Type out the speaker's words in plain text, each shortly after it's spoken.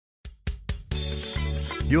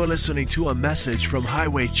You're listening to a message from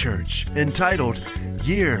Highway Church entitled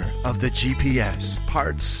Year of the GPS,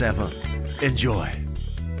 Part 7. Enjoy.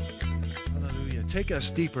 Hallelujah. Take us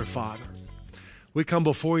deeper, Father. We come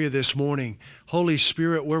before you this morning. Holy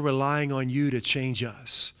Spirit, we're relying on you to change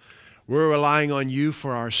us. We're relying on you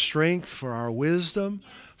for our strength, for our wisdom,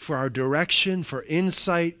 for our direction, for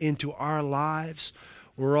insight into our lives.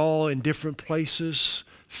 We're all in different places,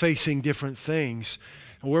 facing different things.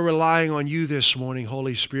 And we're relying on you this morning,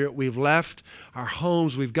 Holy Spirit. We've left our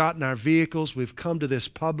homes, we've gotten our vehicles, we've come to this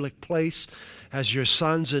public place as your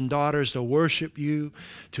sons and daughters to worship you,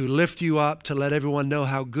 to lift you up, to let everyone know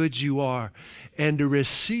how good you are, and to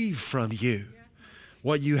receive from you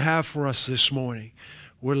what you have for us this morning.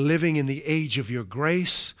 We're living in the age of your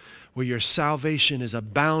grace, where your salvation is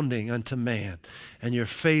abounding unto man, and your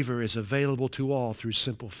favor is available to all through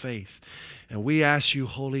simple faith. And we ask you,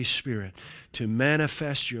 Holy Spirit, to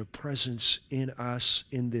manifest your presence in us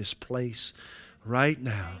in this place right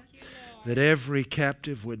now, that every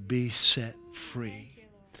captive would be set free.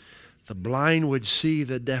 The blind would see,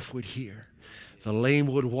 the deaf would hear, the lame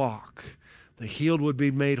would walk, the healed would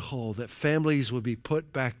be made whole, that families would be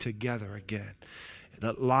put back together again,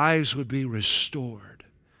 that lives would be restored.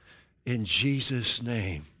 In Jesus'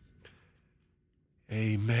 name,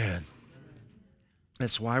 amen.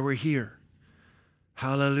 That's why we're here.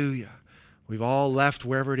 Hallelujah. We've all left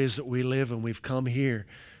wherever it is that we live, and we've come here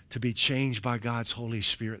to be changed by God's Holy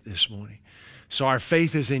Spirit this morning. So our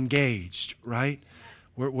faith is engaged, right?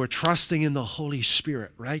 We're trusting in the Holy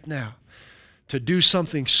Spirit right now to do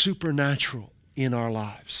something supernatural in our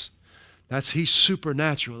lives. He's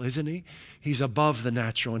supernatural, isn't he? He's above the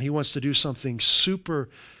natural, and he wants to do something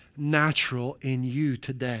supernatural in you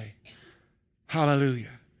today.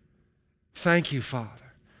 Hallelujah. Thank you,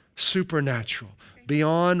 Father. Supernatural,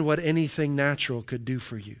 beyond what anything natural could do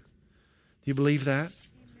for you. Do you believe that?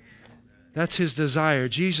 That's his desire.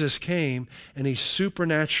 Jesus came and he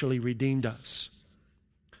supernaturally redeemed us.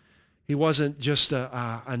 He wasn't just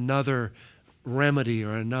another remedy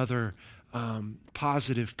or another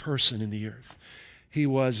positive person in the earth. He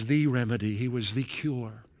was the remedy. He was the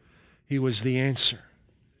cure. He was the answer.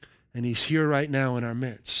 And he's here right now in our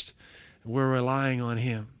midst. We're relying on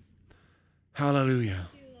him. Hallelujah.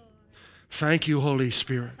 Thank you, Holy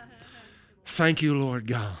Spirit. Thank you, Lord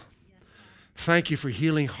God. Thank you for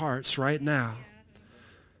healing hearts right now.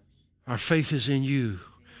 Our faith is in you.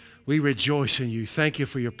 We rejoice in you. Thank you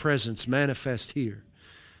for your presence manifest here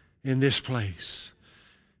in this place.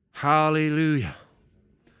 Hallelujah.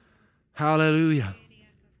 Hallelujah.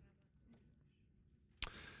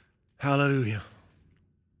 Hallelujah.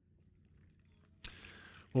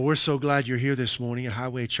 Well, we're so glad you're here this morning at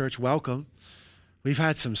Highway Church. Welcome. We've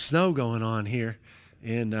had some snow going on here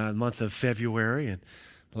in the month of February, and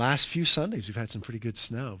last few Sundays we've had some pretty good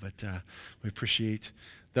snow, but we appreciate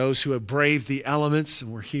those who have braved the elements,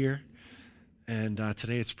 and we're here. And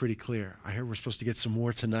today it's pretty clear. I hear we're supposed to get some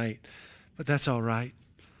more tonight, but that's all right.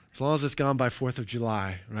 As long as it's gone by 4th of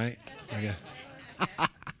July, right? Okay.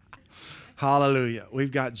 Hallelujah.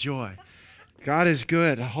 We've got joy. God is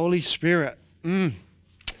good. Holy Spirit.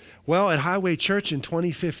 Well, at Highway Church in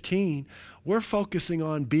 2015, we're focusing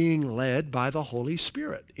on being led by the Holy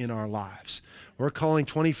Spirit in our lives. We're calling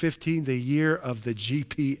 2015 the year of the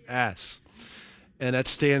GPS, and that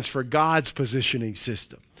stands for God's positioning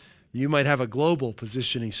system. You might have a global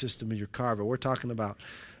positioning system in your car, but we're talking about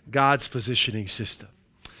God's positioning system.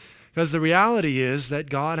 Because the reality is that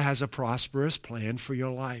God has a prosperous plan for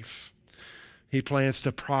your life. He plans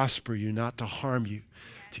to prosper you, not to harm you,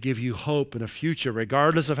 to give you hope and a future.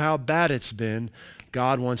 Regardless of how bad it's been,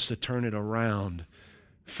 God wants to turn it around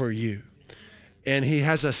for you. And he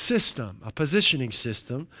has a system, a positioning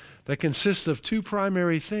system, that consists of two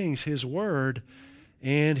primary things, his word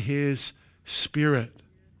and his spirit.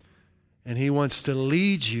 And he wants to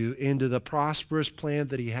lead you into the prosperous plan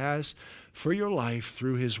that he has for your life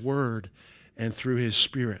through his word and through his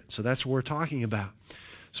spirit. So that's what we're talking about.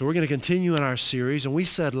 So we're going to continue in our series. And we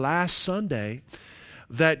said last Sunday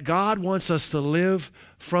that God wants us to live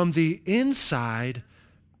from the inside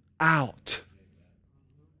out.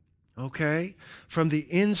 Okay? From the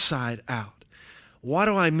inside out. What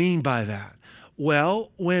do I mean by that?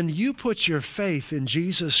 Well, when you put your faith in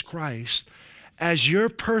Jesus Christ as your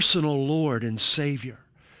personal Lord and Savior,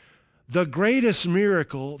 the greatest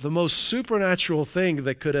miracle, the most supernatural thing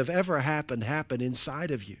that could have ever happened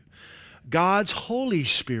inside of you. God's Holy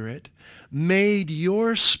Spirit made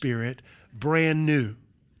your spirit brand new.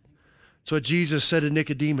 That's what Jesus said to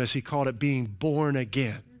Nicodemus. He called it being born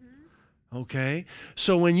again. Okay?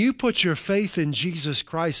 So when you put your faith in Jesus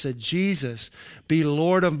Christ, said, Jesus, be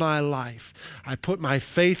Lord of my life. I put my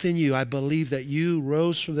faith in you. I believe that you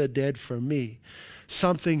rose from the dead for me.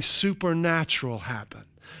 Something supernatural happened.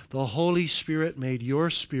 The Holy Spirit made your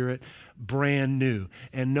spirit brand new,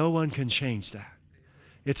 and no one can change that.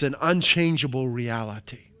 It's an unchangeable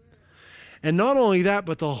reality. And not only that,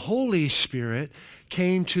 but the Holy Spirit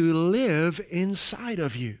came to live inside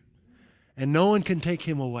of you, and no one can take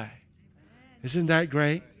him away. Isn't that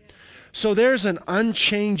great? So there's an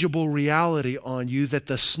unchangeable reality on you that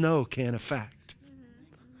the snow can't affect,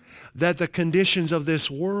 that the conditions of this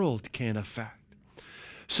world can't affect.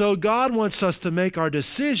 So God wants us to make our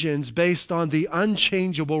decisions based on the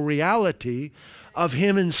unchangeable reality of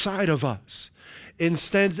him inside of us,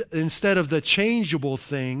 instead of the changeable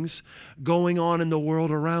things going on in the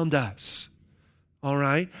world around us. All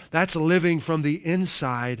right? That's living from the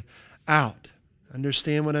inside out.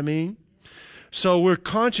 Understand what I mean? So we're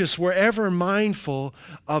conscious, we're ever mindful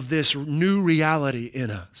of this new reality in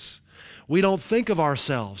us. We don't think of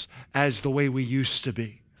ourselves as the way we used to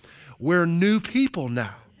be. We're new people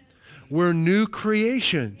now. We're new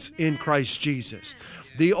creations in Christ Jesus.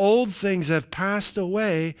 The old things have passed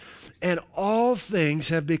away and all things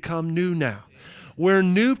have become new now. We're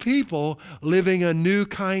new people living a new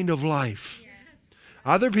kind of life.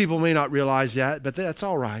 Other people may not realize that, but that's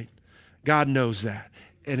all right. God knows that.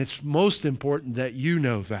 And it's most important that you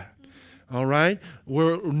know that. All right?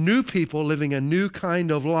 We're new people living a new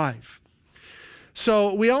kind of life.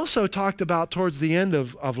 So we also talked about towards the end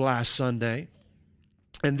of last Sunday,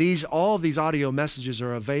 and all of these audio messages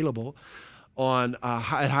are available on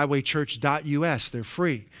at highwaychurch.us. They're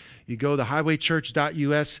free. You go to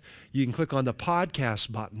highwaychurch.us, you can click on the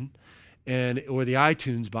podcast button or the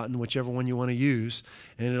iTunes button, whichever one you want to use,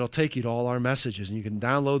 and it'll take you to all our messages. And you can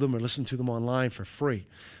download them or listen to them online for free.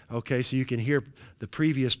 Okay, so you can hear the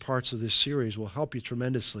previous parts of this series. Will help you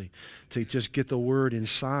tremendously to just get the word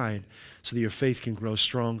inside so that your faith can grow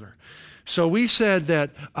stronger. So we said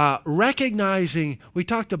that we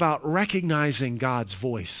talked about recognizing God's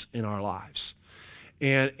voice in our lives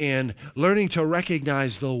and learning to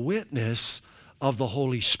recognize the witness of the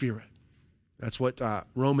Holy Spirit. That's what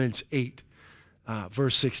Romans 8,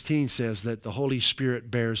 verse 16 says, that the Holy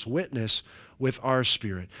Spirit bears witness with our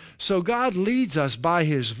spirit. So God leads us by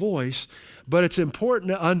his voice, but it's important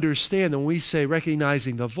to understand that when we say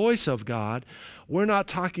recognizing the voice of God, we're not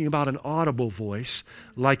talking about an audible voice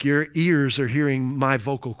like your ears are hearing my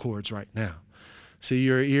vocal cords right now. So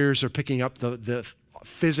your ears are picking up the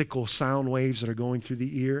physical sound waves that are going through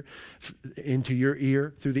the ear, into your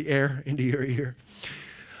ear, through the air, into your ear.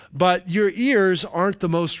 But your ears aren't the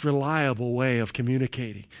most reliable way of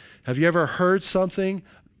communicating. Have you ever heard something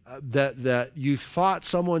that you thought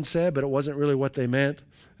someone said, but it wasn't really what they meant?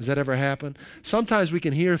 Has that ever happened? Sometimes we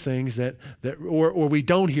can hear things or we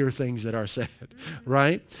don't hear things that are said,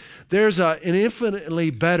 right? There's an infinitely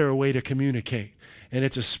better way to communicate, and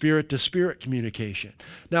it's a spirit-to-spirit communication.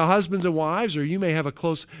 Now, husbands and wives, or you may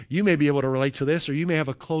be able to relate to this, or you may have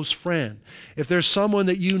a close friend. If there's someone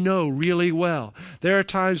that you know really well, there are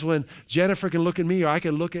times when Jennifer can look at me, or I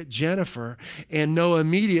can look at Jennifer and know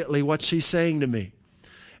immediately what she's saying to me.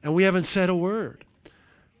 And we haven't said a word,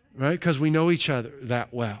 right? Because we know each other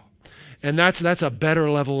that well. And that's a better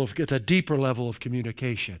level it's a deeper level of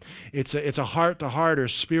communication. It's a heart-to-heart or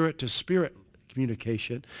spirit-to-spirit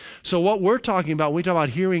communication. So what we're talking about, when we talk about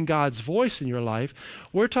hearing God's voice in your life,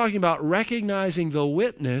 we're talking about recognizing the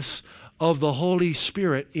witness of the Holy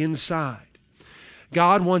Spirit inside.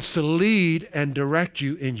 God wants to lead and direct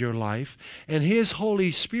you in your life, and his Holy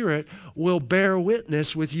Spirit will bear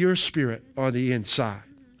witness with your spirit on the inside.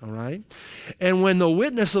 All right? And when the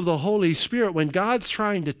witness of the Holy Spirit, when God's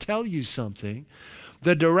trying to tell you something,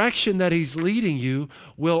 the direction that he's leading you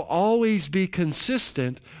will always be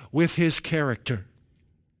consistent with his character.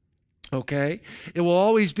 Okay? It will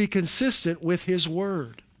always be consistent with his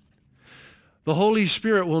word. The Holy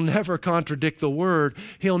Spirit will never contradict the word.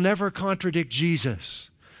 He'll never contradict Jesus.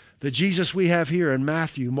 The Jesus we have here in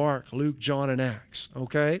Matthew, Mark, Luke, John, and Acts.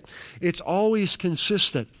 Okay? It's always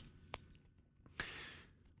consistent.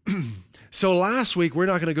 So last week, we're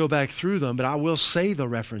not going to go back through them, but I will say the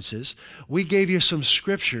references. We gave you some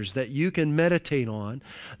scriptures that you can meditate on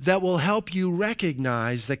that will help you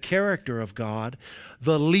recognize the character of God,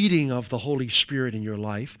 the leading of the Holy Spirit in your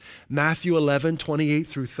life. Matthew 11, 28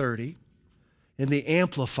 through 30, in the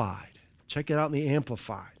Amplified. Check it out in the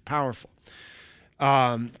Amplified. Powerful.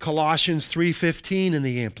 Colossians 3:15 in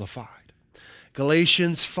the Amplified.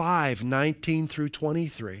 Galatians 5, 19 through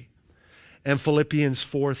 23. And Philippians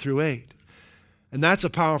 4 through 8. And that's a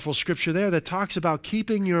powerful scripture there that talks about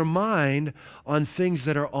keeping your mind on things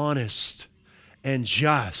that are honest and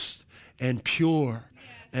just and pure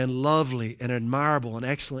and lovely and admirable and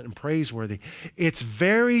excellent and praiseworthy. It's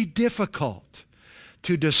very difficult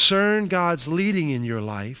to discern God's leading in your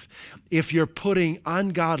life if you're putting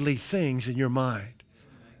ungodly things in your mind.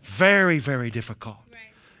 Very, very difficult.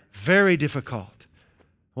 Very difficult.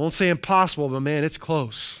 I won't say impossible, but man, it's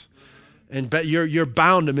close. And you're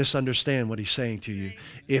bound to misunderstand what he's saying to you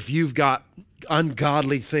if you've got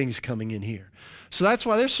ungodly things coming in here. So that's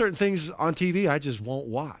why there's certain things on TV I just won't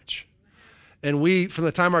watch. And we, from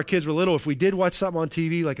the time our kids were little, if we did watch something on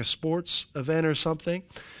TV, like a sports event or something,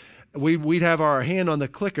 we'd have our hand on the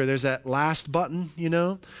clicker. There's that last button, you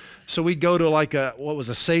know? So we'd go to like a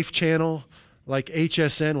safe channel, like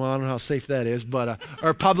HSN. Well, I don't know how safe that is, but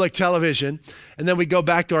or public television. And then we'd go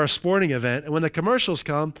back to our sporting event. And when the commercials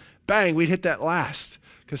come, bang, we'd hit that last.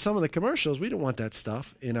 Because some of the commercials, we don't want that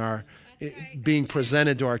stuff in our being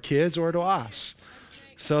presented to our kids or to us.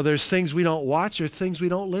 So there's things we don't watch or things we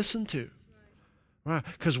don't listen to. Right?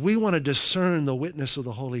 Because we want to discern the witness of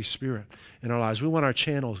the Holy Spirit in our lives. We want our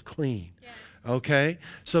channels clean. Yes. Okay?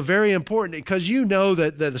 So very important, because you know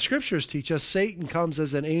that the scriptures teach us Satan comes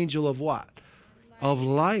as an angel of what? Light. Of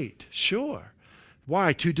light. Sure.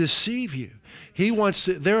 Why? To deceive you.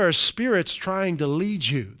 There are spirits trying to lead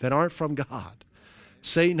you that aren't from God.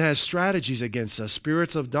 Satan has strategies against us,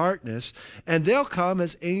 spirits of darkness, and they'll come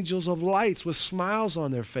as angels of lights with smiles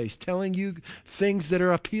on their face, telling you things that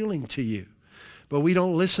are appealing to you. But we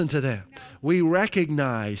don't listen to them. No. We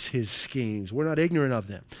recognize his schemes. We're not ignorant of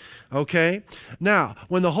them. Okay? Now,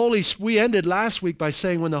 we ended last week by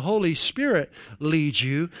saying when the Holy Spirit leads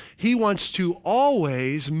you, he wants to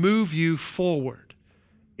always move you forward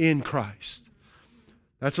in Christ.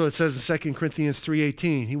 That's what it says in 2 Corinthians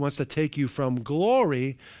 3:18. He wants to take you from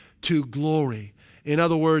glory to glory. In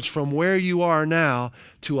other words, from where you are now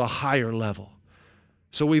to a higher level.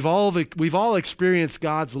 So we've all experienced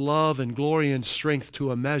God's love and glory and strength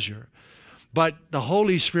to a measure. But the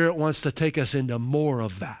Holy Spirit wants to take us into more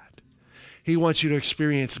of that. He wants you to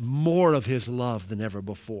experience more of his love than ever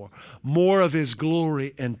before, more of his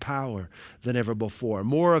glory and power than ever before,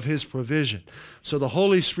 more of his provision. So the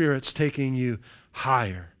Holy Spirit's taking you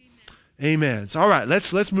higher. Amen. So, all right,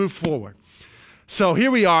 let's move forward. So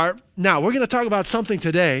here we are. Now, we're going to talk about something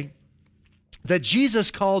today that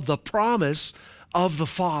Jesus called the promise of the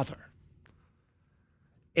Father.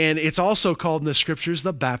 And it's also called in the scriptures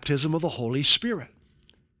the baptism of the Holy Spirit.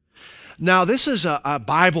 Now, this is a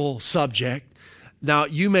Bible subject. Now,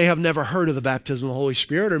 you may have never heard of the baptism of the Holy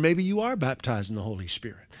Spirit, or maybe you are baptized in the Holy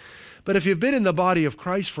Spirit. But if you've been in the body of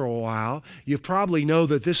Christ for a while, you probably know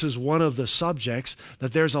that this is one of the subjects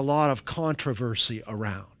that there's a lot of controversy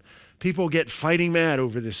around. People get fighting mad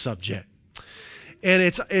over this subject. And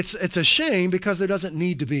it's a shame because there doesn't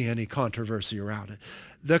need to be any controversy around it.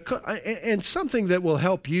 And something that will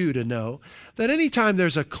help you to know that anytime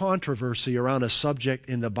there's a controversy around a subject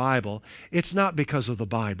in the Bible, it's not because of the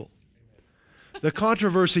Bible. The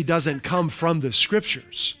controversy doesn't come from the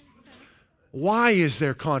scriptures. Why is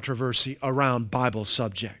there controversy around Bible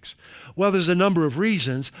subjects? Well, there's a number of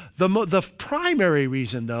reasons. The primary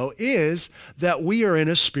reason, though, is that we are in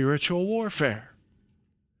a spiritual warfare.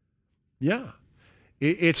 Yeah.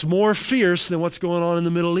 It's more fierce than what's going on in the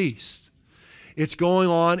Middle East. It's going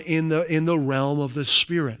on in the realm of the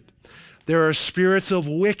Spirit. There are spirits of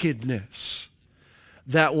wickedness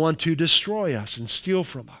that want to destroy us and steal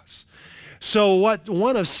from us. So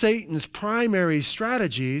one of Satan's primary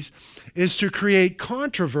strategies is to create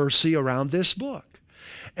controversy around this book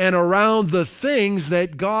and around the things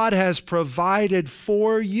that God has provided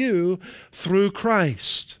for you through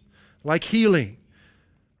Christ, like healing,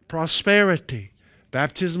 prosperity,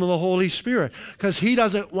 baptism of the Holy Spirit, because he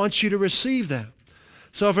doesn't want you to receive them.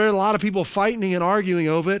 So if there are a lot of people fighting and arguing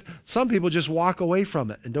over it, some people just walk away from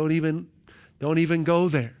it and don't even go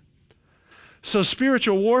there. So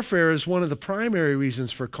spiritual warfare is one of the primary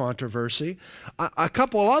reasons for controversy. A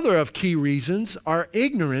couple other of key reasons are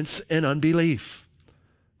ignorance and unbelief.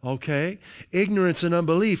 Okay? Ignorance and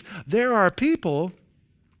unbelief. There are people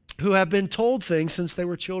who have been told things since they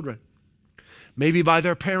were children, maybe by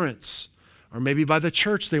their parents, or maybe by the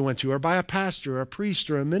church they went to, or by a pastor, or a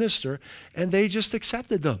priest, or a minister, and they just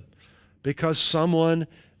accepted them because someone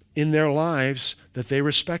in their lives that they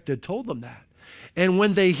respected told them that. And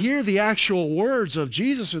when they hear the actual words of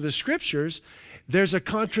Jesus or the scriptures, there's a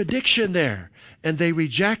contradiction there, and they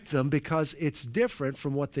reject them because it's different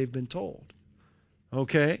from what they've been told.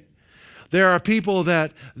 Okay? There are people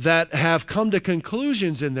that have come to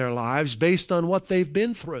conclusions in their lives based on what they've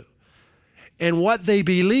been through. And what they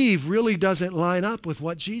believe really doesn't line up with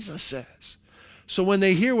what Jesus says. So when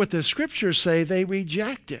they hear what the Scriptures say, they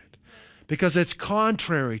reject it because it's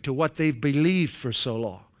contrary to what they've believed for so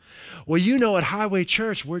long. Well, you know, at Highway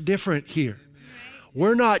Church, we're different here.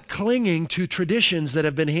 We're not clinging to traditions that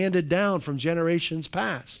have been handed down from generations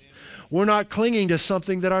past. We're not clinging to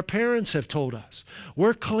something that our parents have told us.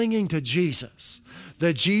 We're clinging to Jesus,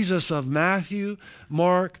 the Jesus of Matthew,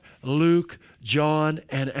 Mark, Luke, John,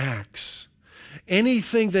 and Acts.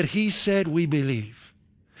 Anything that he said, we believe.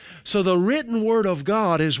 So the written word of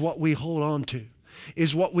God is what we hold on to,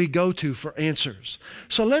 is what we go to for answers.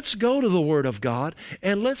 So let's go to the Word of God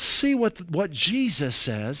and let's see what Jesus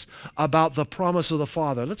says about the promise of the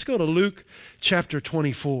Father. Let's go to Luke chapter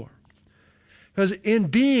 24. Because in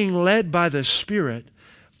being led by the Spirit,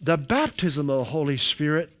 the baptism of the Holy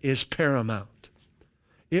Spirit is paramount.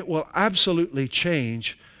 It will absolutely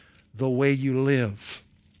change the way you live.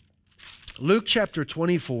 Luke chapter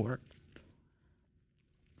 24.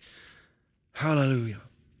 Hallelujah.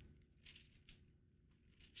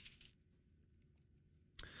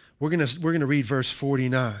 We're going to read verse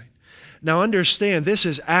 49. Now understand, this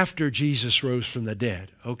is after Jesus rose from the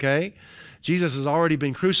dead, okay? Jesus has already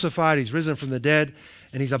been crucified, he's risen from the dead,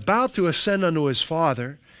 and he's about to ascend unto his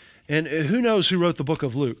Father. And who knows who wrote the book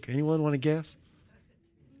of Luke? Anyone want to guess?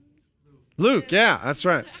 Luke, yeah, that's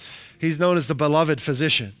right. He's known as the beloved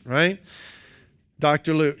physician, right?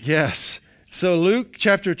 Dr. Luke, yes. So Luke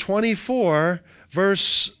chapter 24,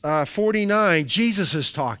 verse 49, Jesus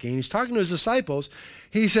is talking. He's talking to his disciples.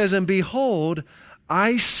 He says, and behold,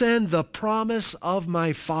 I send the promise of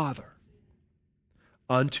my Father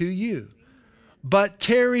unto you. But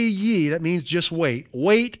tarry ye, that means just wait.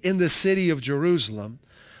 Wait in the city of Jerusalem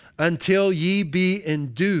until ye be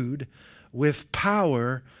endued with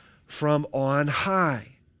power from on high.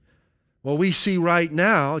 Well, we see right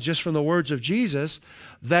now, just from the words of Jesus,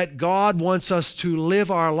 that God wants us to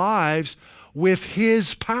live our lives with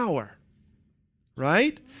his power,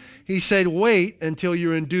 right? He said, wait until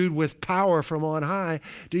you're endued with power from on high.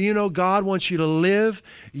 Do you know God wants you to live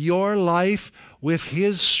your life with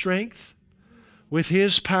his strength, with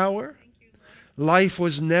his power? Life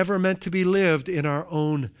was never meant to be lived in our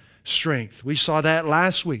own strength. We saw that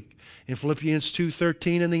last week in Philippians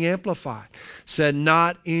 2:13 in the Amplified. Said,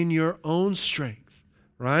 not in your own strength,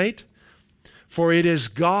 right? For it is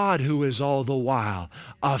God who is all the while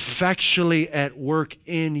effectually at work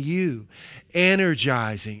in you,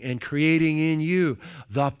 energizing and creating in you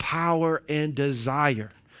the power and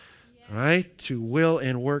desire, right, to will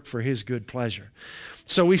and work for his good pleasure.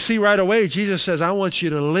 So we see right away, Jesus says, I want you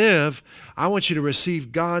to live, I want you to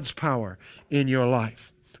receive God's power in your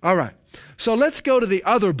life. All right, so let's go to the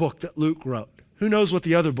other book that Luke wrote. Who knows what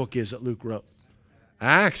the other book is that Luke wrote?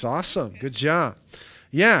 Acts, awesome, good job.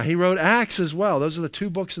 Yeah, he wrote Acts as well. Those are the two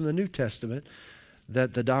books in the New Testament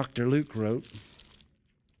that the Dr. Luke wrote.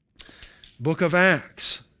 Book of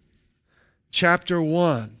Acts, chapter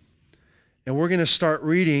 1. And we're going to start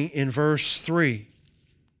reading in verse 3.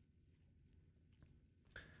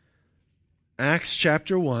 Acts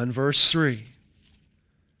chapter 1, verse 3. It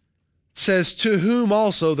says, to whom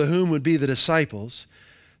also, the whom would be the disciples,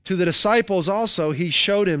 to the disciples also he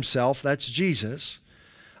showed himself, that's Jesus,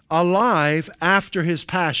 alive after his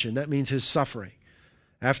passion, that means his suffering,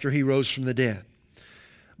 after he rose from the dead,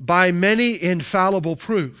 by many infallible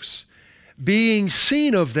proofs, being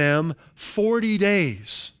seen of them 40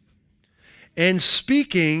 days, and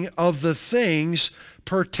speaking of the things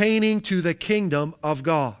pertaining to the kingdom of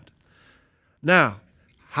God. Now,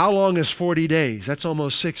 how long is 40 days? That's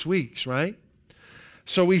almost 6 weeks, right?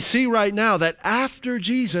 So we see right now that after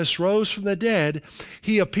Jesus rose from the dead,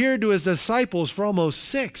 he appeared to his disciples for almost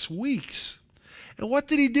 6 weeks. And what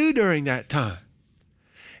did he do during that time?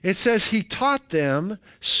 It says he taught them,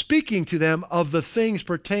 speaking to them of the things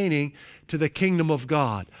pertaining to the kingdom of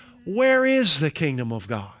God. Where is the kingdom of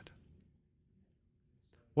God?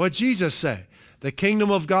 What did Jesus say? The kingdom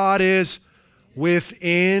of God is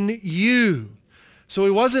within you. So he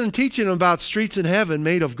wasn't teaching them about streets in heaven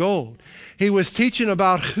made of gold. He was teaching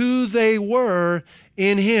about who they were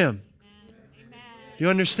in him. Amen. Do you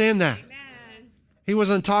understand that? Amen. He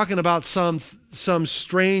wasn't talking about some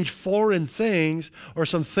strange foreign things or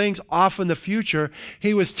some things off in the future.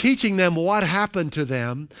 He was teaching them what happened to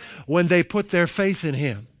them when they put their faith in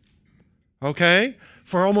him. Okay?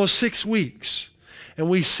 For almost 6 weeks. And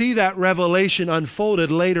we see that revelation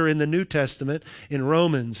unfolded later in the New Testament, in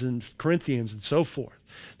Romans and Corinthians and so forth.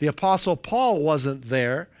 The Apostle Paul wasn't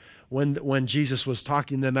there when Jesus was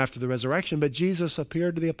talking to them after the resurrection, but Jesus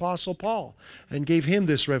appeared to the Apostle Paul and gave him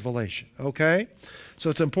this revelation, okay? So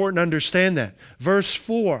it's important to understand that. Verse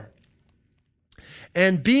 4,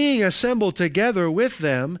 And being assembled together with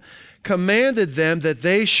them, commanded them that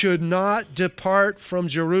they should not depart from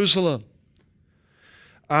Jerusalem,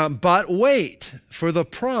 but wait for the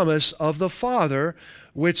promise of the Father,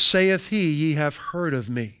 which saith he, ye have heard of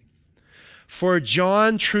me. For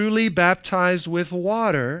John truly baptized with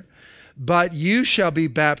water, but you shall be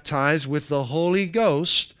baptized with the Holy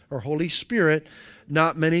Ghost, or Holy Spirit,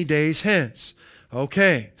 not many days hence.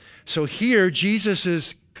 Okay, so here Jesus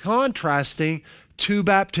is contrasting two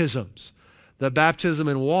baptisms. The baptism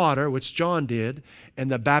in water, which John did,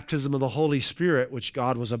 and the baptism of the Holy Spirit, which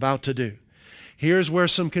God was about to do. Here's where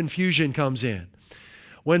some confusion comes in.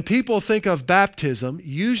 When people think of baptism,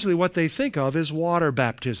 usually what they think of is water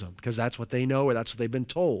baptism, because that's what they know or that's what they've been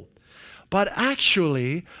told. But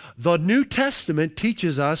actually, the New Testament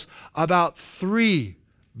teaches us about 3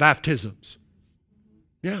 baptisms.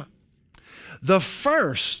 Yeah. The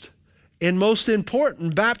first and most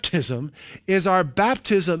important baptism is our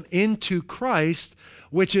baptism into Christ,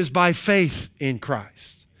 which is by faith in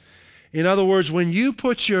Christ. In other words, when you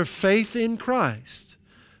put your faith in Christ,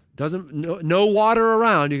 no water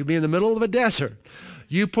around, you could be in the middle of a desert.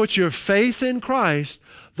 You put your faith in Christ,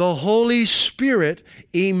 the Holy Spirit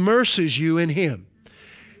immerses you in Him.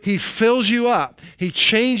 He fills you up. He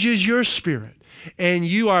changes your spirit, and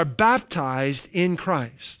you are baptized in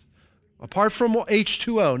Christ. Apart from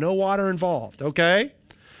H2O, no water involved, okay?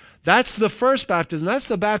 That's the first baptism. That's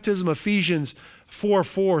the baptism Ephesians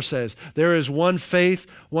 4:4 says. There is one faith,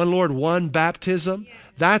 one Lord, one baptism. Yes.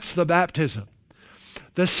 That's the baptism.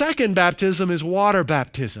 The second baptism is water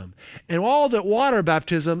baptism. And all that water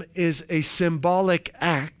baptism is a symbolic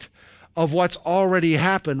act of what's already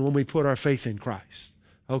happened when we put our faith in Christ,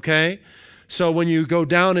 okay? So when you go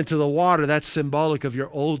down into the water, that's symbolic of your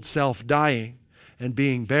old self dying and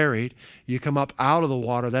being buried. You come up out of the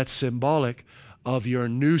water, that's symbolic of your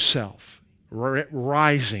new self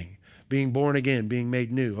rising, being born again, being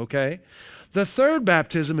made new, okay? The third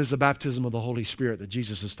baptism is the baptism of the Holy Spirit that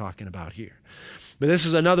Jesus is talking about here. But this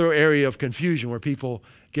is another area of confusion where people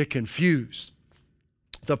get confused.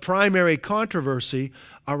 The primary controversy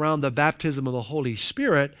around the baptism of the Holy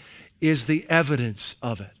Spirit is the evidence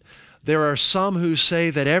of it. There are some who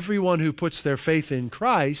say that everyone who puts their faith in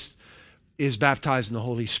Christ is baptized in the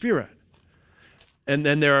Holy Spirit. And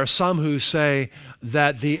then there are some who say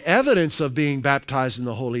that the evidence of being baptized in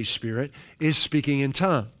the Holy Spirit is speaking in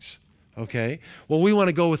tongues. Okay? Well, we want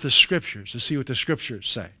to go with the Scriptures to see what the Scriptures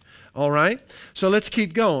say. All right? So let's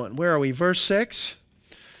keep going. Where are we? Verse 6?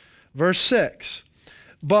 Verse 6.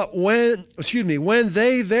 But when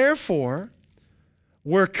they therefore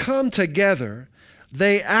were come together,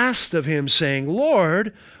 they asked of him, saying,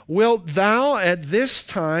 Lord, wilt thou at this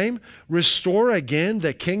time restore again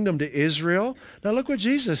the kingdom to Israel? Now look what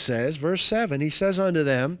Jesus says, verse 7. He says unto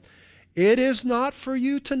them, it is not for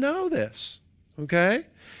you to know this. Okay?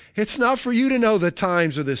 It's not for you to know the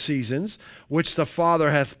times or the seasons which the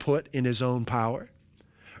Father hath put in his own power.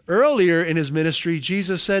 Earlier in his ministry,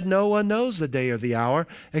 Jesus said, no one knows the day or the hour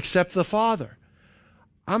except the Father.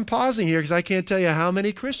 I'm pausing here because I can't tell you how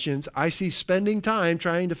many Christians I see spending time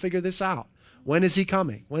trying to figure this out. When is he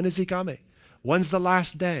coming? When is he coming? When's the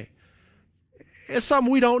last day? It's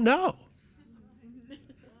something we don't know.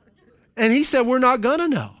 And he said, we're not going to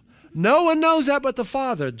know. No one knows that but the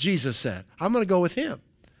Father, Jesus said. I'm going to go with him.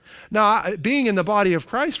 Now, being in the body of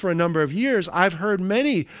Christ for a number of years, I've heard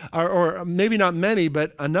many, or maybe not many,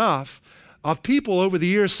 but enough, of people over the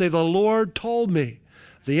years say, the Lord told me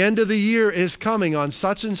the end of the year is coming on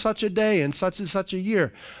such and such a day and such a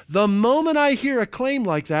year. The moment I hear a claim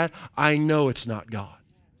like that, I know it's not God.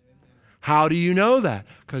 How do you know that?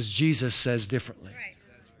 Because Jesus says differently.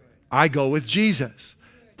 I go with Jesus.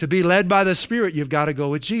 To be led by the Spirit, you've got to go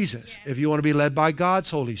with Jesus if you want to be led by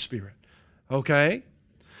God's Holy Spirit. Okay?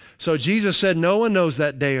 So Jesus said, no one knows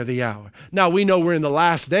that day or the hour. Now, we know we're in the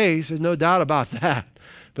last days. There's no doubt about that.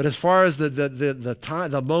 But as far as the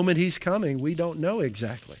time, the moment he's coming, we don't know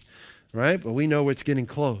exactly, right? But we know it's getting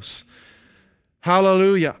close.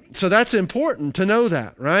 Hallelujah. So that's important to know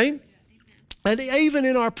that, right? And even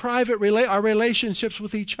in our private our relationships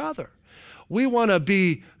with each other, we want to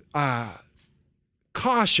be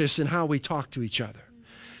cautious in how we talk to each other.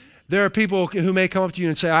 There are people who may come up to you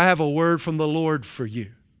and say, I have a word from the Lord for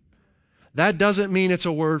you. That doesn't mean it's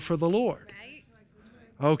a word for the Lord.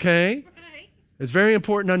 Okay? It's very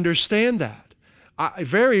important to understand that.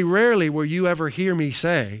 Very rarely will you ever hear me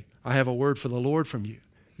say, I have a word for the Lord from you,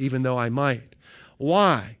 even though I might.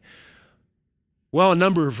 Why? Well, a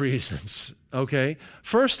number of reasons, okay?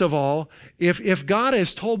 First of all, if God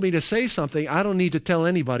has told me to say something, I don't need to tell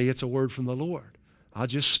anybody it's a word from the Lord. I'll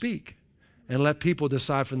just speak. and let people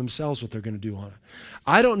decide for themselves what they're going to do on it.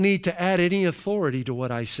 I don't need to add any authority to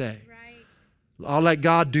what I say. Right. I'll let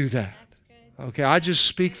God do that. That's good. Okay, I just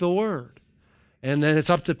speak the word. And then it's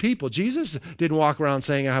up to people. Jesus didn't walk around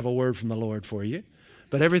saying, I have a word from the Lord for you.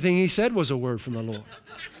 But everything he said was a word from the Lord.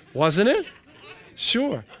 Wasn't it?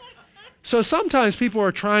 Sure. So sometimes people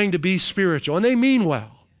are trying to be spiritual, and they mean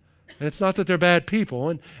well. And it's not that they're bad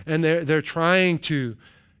people, and they're trying to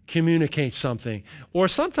communicate something. Or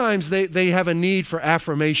sometimes they have a need for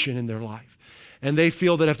affirmation in their life. And they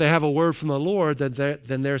feel that if they have a word from the Lord,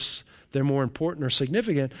 then they're more important or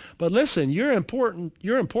significant. But listen, you're important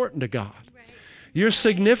to God. Right. Your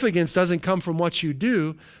significance doesn't come from what you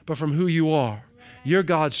do, but from who you are. Right. You're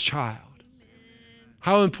God's child. Amen.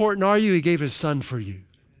 How important are you? He gave his son for you.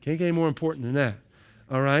 Can't get any more important than that.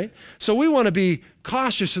 All right? So we want to be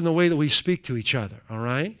cautious in the way that we speak to each other. All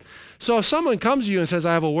right? So if someone comes to you and says,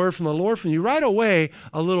 I have a word from the Lord from you, right away,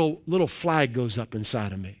 a little flag goes up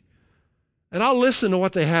inside of me. And I'll listen to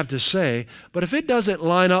what they have to say, but if it doesn't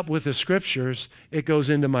line up with the scriptures, it goes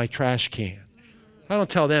into my trash can. I don't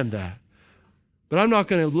tell them that. But I'm not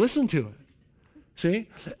going to listen to it. See?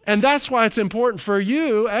 And that's why it's important for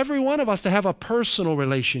you, every one of us, to have a personal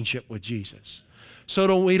relationship with Jesus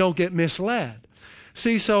so we don't get misled.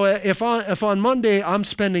 See, so if on Monday I'm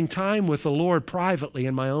spending time with the Lord privately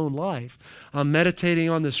in my own life, I'm meditating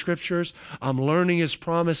on the scriptures, I'm learning his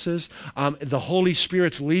promises, the Holy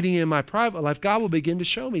Spirit's leading in my private life, God will begin to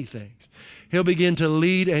show me things. He'll begin to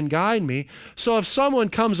lead and guide me. So if someone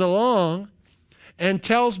comes along and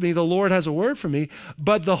tells me the Lord has a word for me,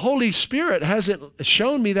 but the Holy Spirit hasn't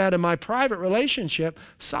shown me that in my private relationship,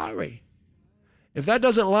 sorry. If that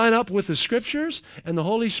doesn't line up with the scriptures and the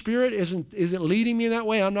Holy Spirit isn't leading me in that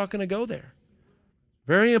way, I'm not going to go there.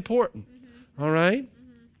 Very important. Mm-hmm. All right?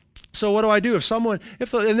 Mm-hmm. So what do I do?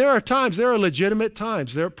 And there are legitimate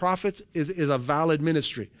times. Prophets is a valid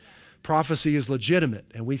ministry. Prophecy is legitimate,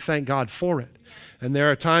 and we thank God for it. And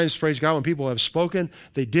there are times, praise God, when people have spoken,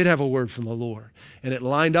 they did have a word from the Lord. And it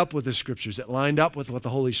lined up with the scriptures. It lined up with what the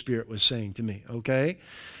Holy Spirit was saying to me, okay?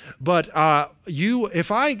 But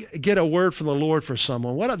if I get a word from the Lord for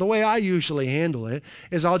someone, the way I usually handle it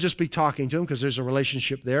is I'll just be talking to them because there's a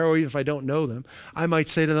relationship there, or even if I don't know them, I might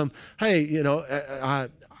say to them, hey,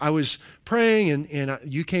 I was praying and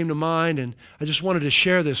you came to mind, and I just wanted to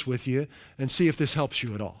share this with you and see if this helps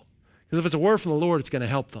you at all. Because if it's a word from the Lord, it's going to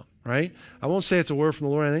help them, right? I won't say it's a word from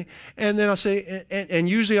the Lord or anything. And then I'll say, and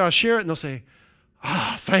usually I'll share it, and they'll say,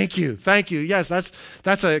 thank you. Yes,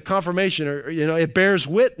 that's a confirmation, or it bears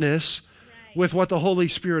witness with what the Holy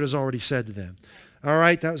Spirit has already said to them. All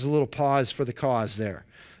right, that was a little pause for the cause there.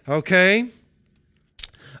 Okay?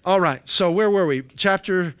 All right, so where were we?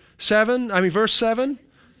 Verse 7?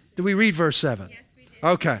 Did we read verse 7? Yes, we did.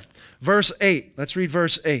 Okay, verse 8. Let's read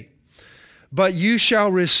verse 8. But you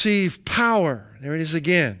shall receive power. There it is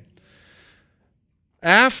again.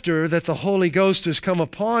 After that the Holy Ghost has come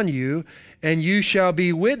upon you, and you shall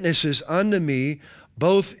be witnesses unto me,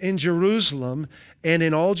 both in Jerusalem and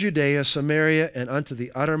in all Judea, Samaria, and unto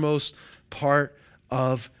the uttermost part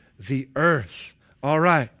of the earth. All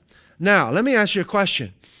right. Now, let me ask you a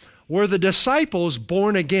question. Were the disciples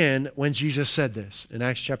born again when Jesus said this in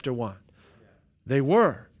Acts chapter 1? They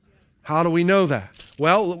were. How do we know that?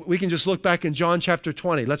 Well, we can just look back in John chapter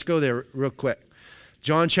 20. Let's go there real quick.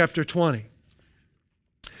 John chapter 20.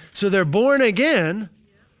 So they're born again,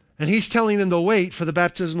 and he's telling them to wait for the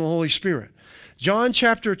baptism of the Holy Spirit. John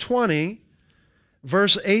chapter 20,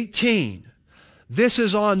 verse 18. This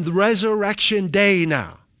is on the resurrection day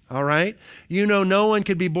now, all right? No one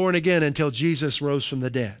could be born again until Jesus rose from the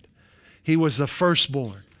dead. He was the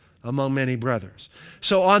firstborn among many brothers.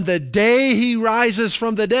 So on the day he rises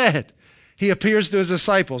from the dead, he appears to his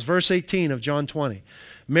disciples. Verse 18 of John 20.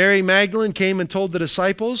 Mary Magdalene came and told the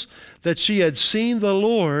disciples that she had seen the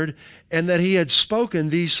Lord and that he had spoken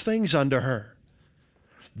these things unto her.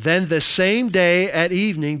 Then the same day at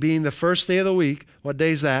evening, being the first day of the week, what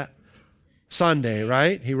day is that? Sunday,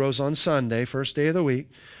 right? He rose on Sunday, first day of the week.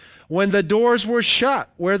 When the doors were shut,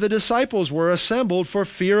 where the disciples were assembled for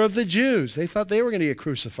fear of the Jews, they thought they were going to get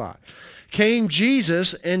crucified, came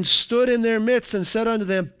Jesus and stood in their midst and said unto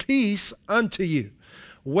them, peace unto you.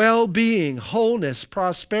 Well-being, wholeness,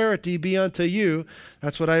 prosperity be unto you.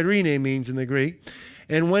 That's what Irene means in the Greek.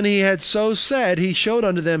 And when he had so said, he showed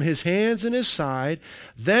unto them his hands and his side.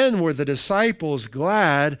 Then were the disciples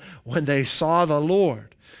glad when they saw the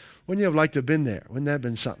Lord. Wouldn't you have liked to have been there? Wouldn't that have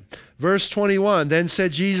been something? Verse 21, then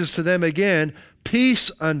said Jesus to them again, peace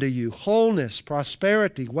unto you, wholeness,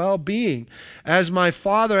 prosperity, well-being. As my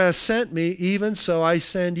Father hath sent me, even so I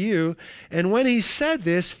send you. And when he said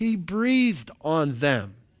this, he breathed on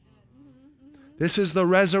them. This is the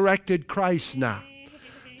resurrected Christ now,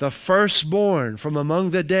 the firstborn from among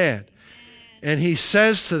the dead. And he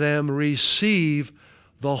says to them, receive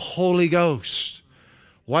the Holy Ghost.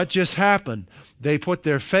 What just happened? They put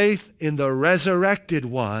their faith in the resurrected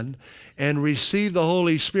one and received the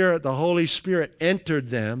Holy Spirit. The Holy Spirit entered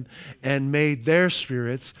them and made their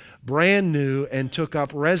spirits brand new and took up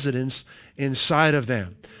residence inside of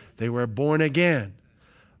them. They were born again,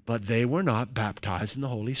 but they were not baptized in the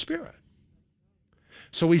Holy Spirit.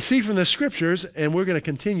 So we see from the Scriptures, and we're going to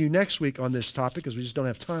continue next week on this topic because we just don't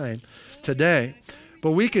have time today,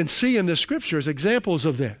 but we can see in the Scriptures examples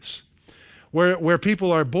of this, where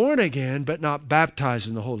people are born again but not baptized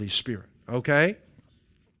in the Holy Spirit. Okay?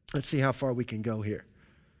 Let's see how far we can go here.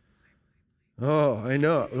 Oh, I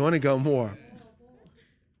know. We want to go more.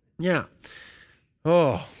 Yeah.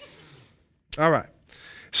 Oh. All right.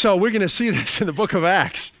 So we're going to see this in the book of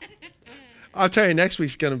Acts. I'll tell you, next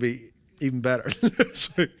week's going to be even better.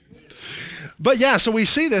 But yeah, so we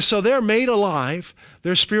see this. So they're made alive.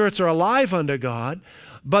 Their spirits are alive unto God.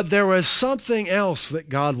 But there was something else that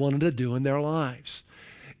God wanted to do in their lives.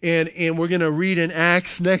 And we're going to read in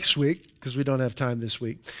Acts next week, because we don't have time this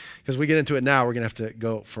week. Because we get into it now, we're going to have to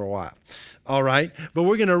go for a while. All right? But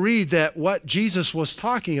we're going to read that what Jesus was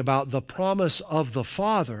talking about, the promise of the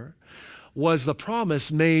Father, was the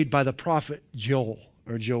promise made by the prophet Joel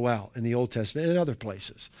in the Old Testament and in other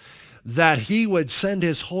places, that he would send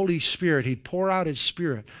his Holy Spirit, he'd pour out his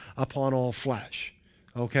Spirit upon all flesh.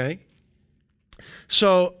 Okay?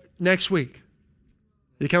 So next week,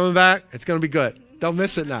 you coming back? It's going to be good. Don't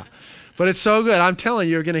miss it now. But it's so good. I'm telling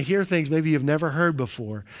you, you're going to hear things maybe you've never heard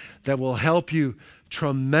before that will help you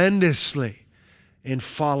tremendously in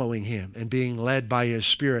following him and being led by his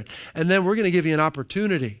Spirit. And then we're going to give you an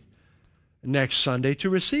opportunity next Sunday to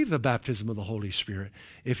receive the baptism of the Holy Spirit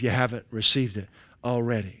if you haven't received it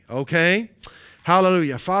already. Okay?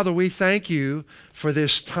 Hallelujah. Father, we thank you for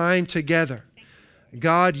this time together.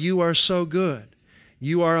 God, you are so good.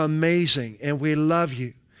 You are amazing, and we love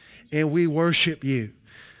you, and we worship you.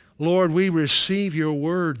 Lord, we receive your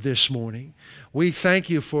word this morning. We thank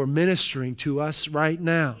you for ministering to us right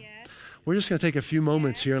now. Yes. We're just going to take a few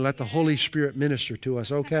moments here and let the Holy Spirit minister to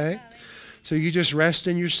us, okay? So you just rest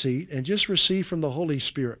in your seat and just receive from the Holy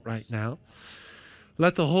Spirit right now.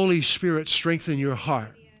 Let the Holy Spirit strengthen your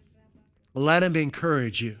heart. Let him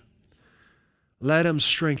encourage you. Let him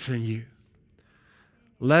strengthen you.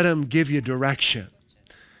 Let him give you direction.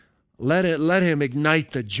 Let him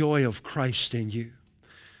ignite the joy of Christ in you.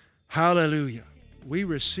 Hallelujah. We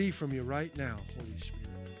receive from you right now, Holy Spirit.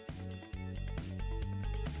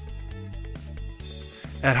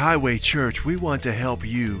 At Highway Church, we want to help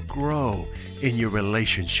you grow in your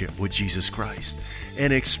relationship with Jesus Christ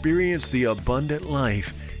and experience the abundant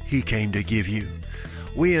life he came to give you.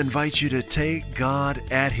 We invite you to take God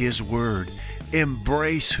at his word,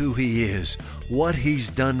 embrace who he is, what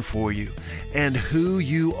he's done for you, and who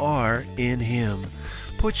you are in him.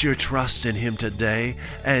 Put your trust in him today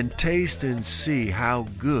and taste and see how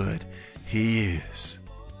good he is.